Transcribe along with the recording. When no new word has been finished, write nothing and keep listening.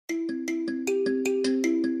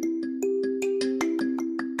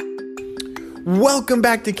Welcome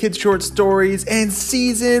back to Kids Short Stories and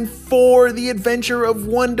Season 4, The Adventure of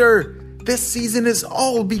Wonder. This season is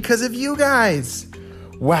all because of you guys.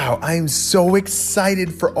 Wow, I'm so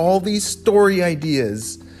excited for all these story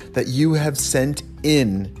ideas that you have sent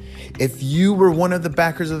in. If you were one of the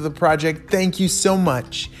backers of the project, thank you so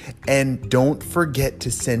much. And don't forget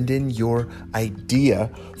to send in your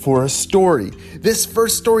idea for a story. This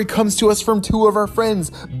first story comes to us from two of our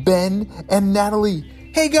friends, Ben and Natalie.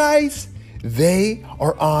 Hey guys! They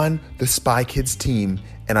are on the Spy Kids team,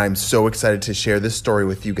 and I'm so excited to share this story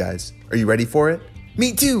with you guys. Are you ready for it?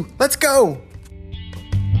 Me too! Let's go!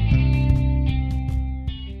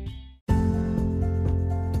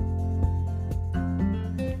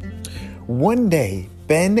 One day,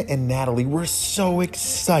 Ben and Natalie were so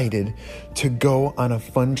excited to go on a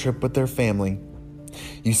fun trip with their family.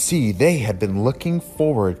 You see, they had been looking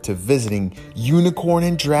forward to visiting Unicorn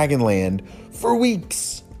and Dragonland for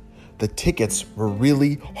weeks. The tickets were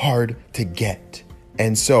really hard to get.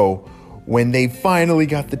 And so, when they finally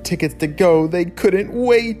got the tickets to go, they couldn't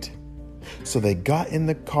wait. So they got in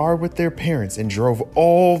the car with their parents and drove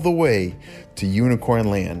all the way to Unicorn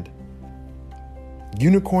Land.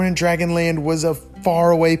 Unicorn and Dragonland was a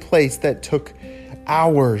faraway place that took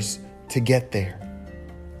hours to get there.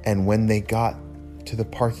 And when they got to the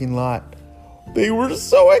parking lot, they were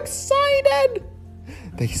so excited.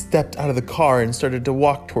 They stepped out of the car and started to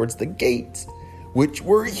walk towards the gates, which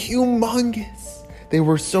were humongous. They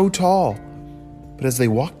were so tall. But as they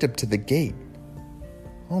walked up to the gate,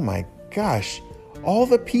 oh my gosh, all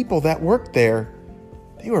the people that worked there,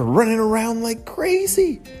 they were running around like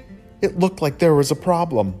crazy. It looked like there was a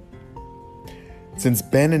problem. Since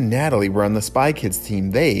Ben and Natalie were on the Spy Kids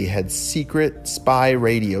team, they had secret spy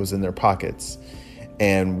radios in their pockets.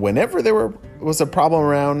 And whenever there was a problem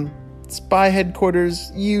around, spy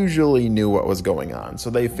headquarters usually knew what was going on, so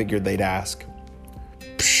they figured they'd ask.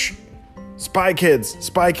 Psh! Spy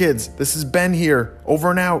Kids, this is Ben here, over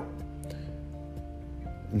and out.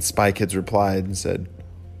 And Spy Kids replied and said,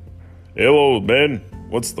 Hello, Ben.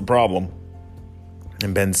 What's the problem?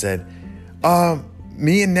 And Ben said,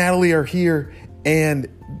 me and Natalie are here, and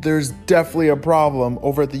there's definitely a problem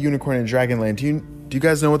over at the Unicorn and Dragonland. Do you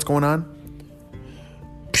guys know what's going on?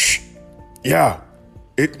 Psh! Yeah.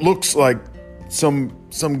 It looks like some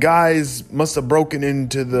guys must have broken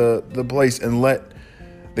into the place and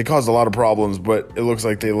they caused a lot of problems, but it looks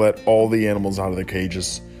like they let all the animals out of their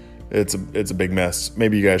cages. It's a big mess.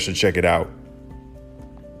 Maybe you guys should check it out.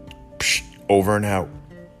 Psh, over and out.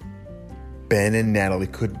 Ben and Natalie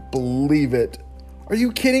couldn't believe it. Are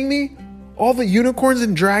you kidding me? All the unicorns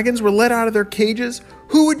and dragons were let out of their cages?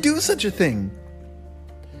 Who would do such a thing?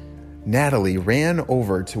 Natalie ran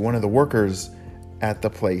over to one of the workers at the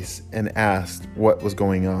place and asked what was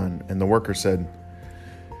going on. And the worker said,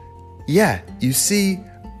 yeah, you see,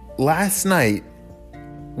 last night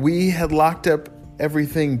we had locked up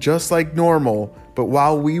everything just like normal, but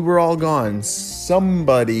while we were all gone,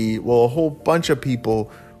 a whole bunch of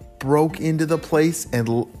people broke into the place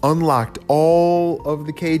and unlocked all of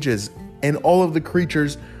the cages, and all of the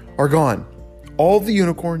creatures are gone. All the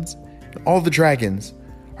unicorns, all the dragons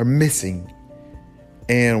are missing,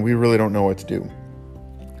 and we really don't know what to do.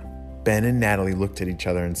 Ben and Natalie looked at each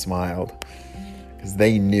other and smiled because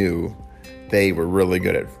they knew they were really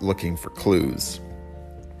good at looking for clues.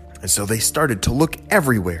 And so they started to look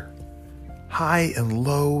everywhere, high and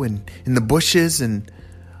low, and in the bushes and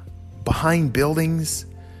behind buildings.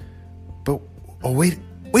 But, wait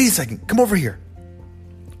a second, come over here.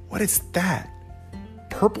 What is that?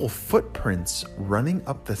 Purple footprints running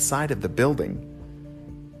up the side of the building.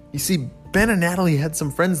 You see, Ben and Natalie had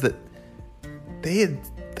some friends that they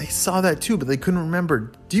saw that too, but they couldn't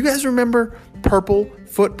remember. Do you guys remember purple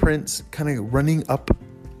footprints kind of running up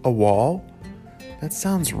a wall? That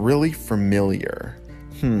sounds really familiar.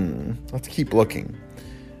 Let's keep looking.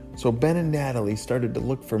 So Ben and Natalie started to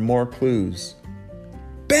look for more clues.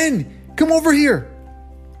 Ben, come over here.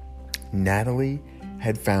 Natalie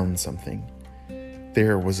had found something.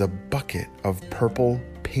 There was a bucket of purple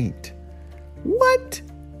paint. What?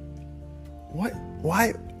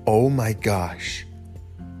 Why? Oh my gosh.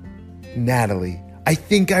 Natalie, I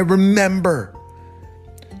think I remember.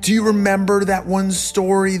 Do you remember that one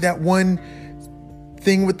story, that one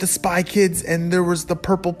thing with the Spy Kids and there was the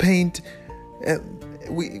purple paint?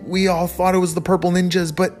 We all thought it was the purple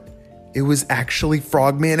ninjas, but it was actually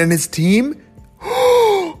Frogman and his team?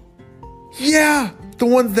 Yeah, the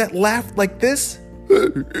ones that laughed like this?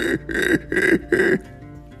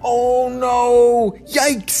 Oh no!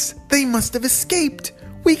 Yikes! They must have escaped!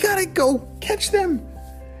 We gotta go catch them!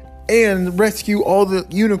 And rescue all the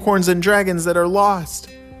unicorns and dragons that are lost.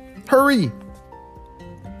 Hurry!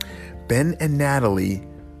 Ben and Natalie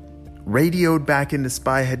radioed back into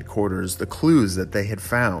Spy Headquarters the clues that they had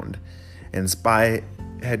found, and Spy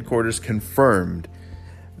Headquarters confirmed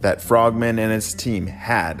that Frogman and his team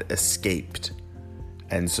had escaped,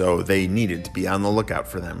 and so they needed to be on the lookout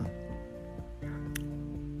for them.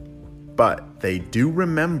 But they do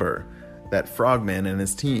remember that Frogman and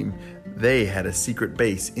his team, they had a secret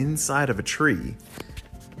base inside of a tree,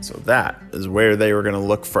 so that is where they were going to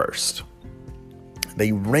look first.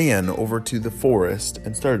 They ran over to the forest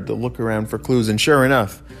and started to look around for clues, and sure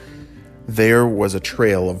enough, there was a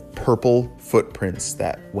trail of purple footprints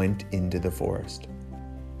that went into the forest.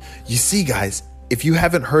 You see, guys, if you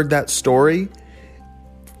haven't heard that story,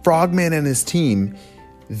 Frogman and his team,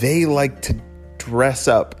 they like to dress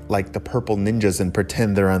up like the purple ninjas and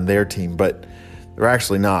pretend they're on their team, but they're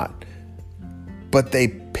actually not. But they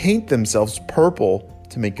paint themselves purple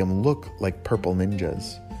to make them look like purple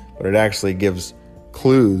ninjas. But it actually gives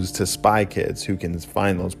clues to spy kids who can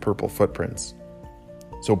find those purple footprints.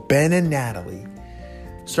 So Ben and Natalie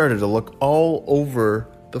started to look all over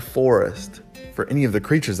the forest for any of the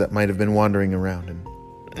creatures that might have been wandering around. And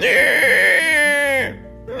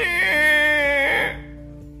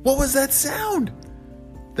what was that sound?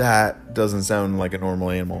 That doesn't sound like a normal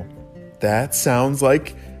animal. That sounds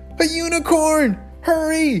like a unicorn.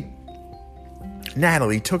 Hurry!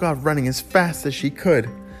 Natalie took off running as fast as she could.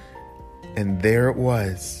 And there it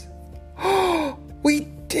was. Oh, we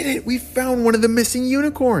did it! We found one of the missing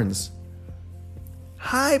unicorns.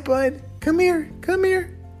 Hi, bud. Come here. Come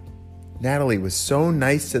here. Natalie was so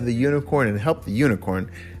nice to the unicorn and helped the unicorn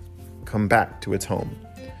come back to its home.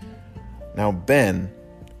 Now Ben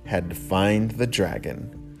had to find the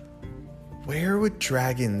dragon. Where would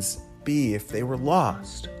dragons be if they were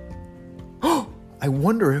lost? Oh, I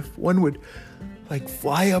wonder if one would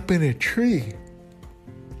fly up in a tree.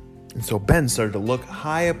 And so Ben started to look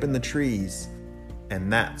high up in the trees,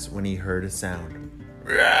 and that's when he heard a sound.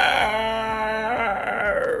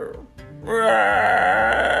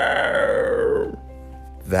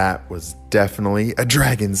 That was definitely a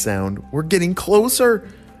dragon sound. We're getting closer.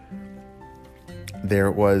 There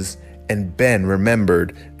it was, and Ben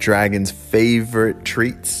remembered dragons' favorite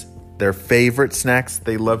treats, their favorite snacks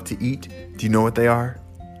they love to eat. Do you know what they are?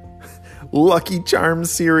 Lucky Charms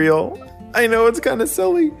cereal. I know it's kind of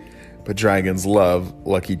silly, but dragons love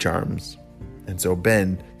Lucky Charms. And so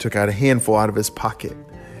Ben took out a handful out of his pocket,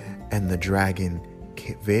 and the dragon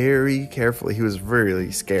very carefully, he was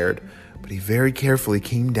really scared, but he very carefully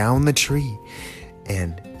came down the tree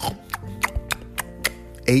and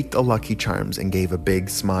ate the Lucky Charms and gave a big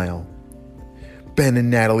smile. Ben and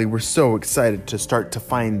Natalie were so excited to start to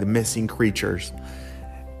find the missing creatures.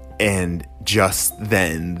 And just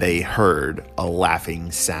then they heard a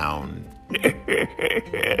laughing sound.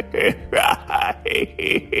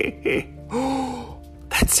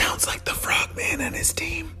 That sounds like the Frogman and his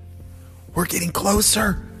team. We're getting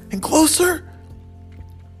closer and closer.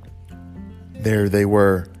 There they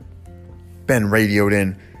were. Ben radioed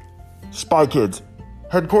in. Spy Kids,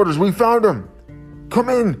 headquarters, we found him. Come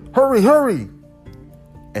in, hurry, hurry.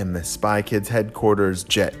 And the Spy Kids headquarters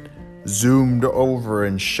jet zoomed over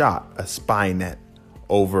and shot a spy net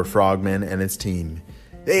over Frogman and his team.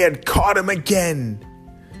 They had caught him again.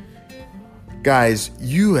 Guys,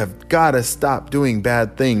 you have got to stop doing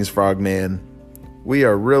bad things, Frogman. We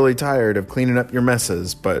are really tired of cleaning up your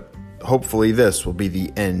messes, but hopefully this will be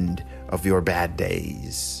the end of your bad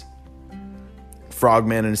days.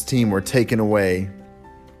 Frogman and his team were taken away.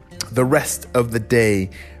 The rest of the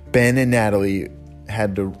day, Ben and Natalie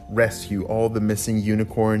had to rescue all the missing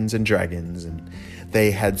unicorns and dragons, and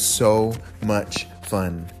they had so much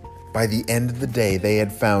fun. By the end of the day, they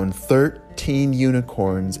had found 13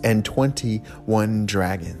 unicorns and 21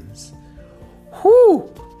 dragons. Whew!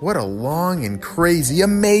 What a long and crazy,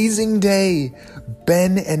 amazing day.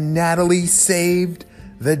 Ben and Natalie saved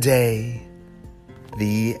the day.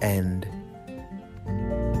 The end.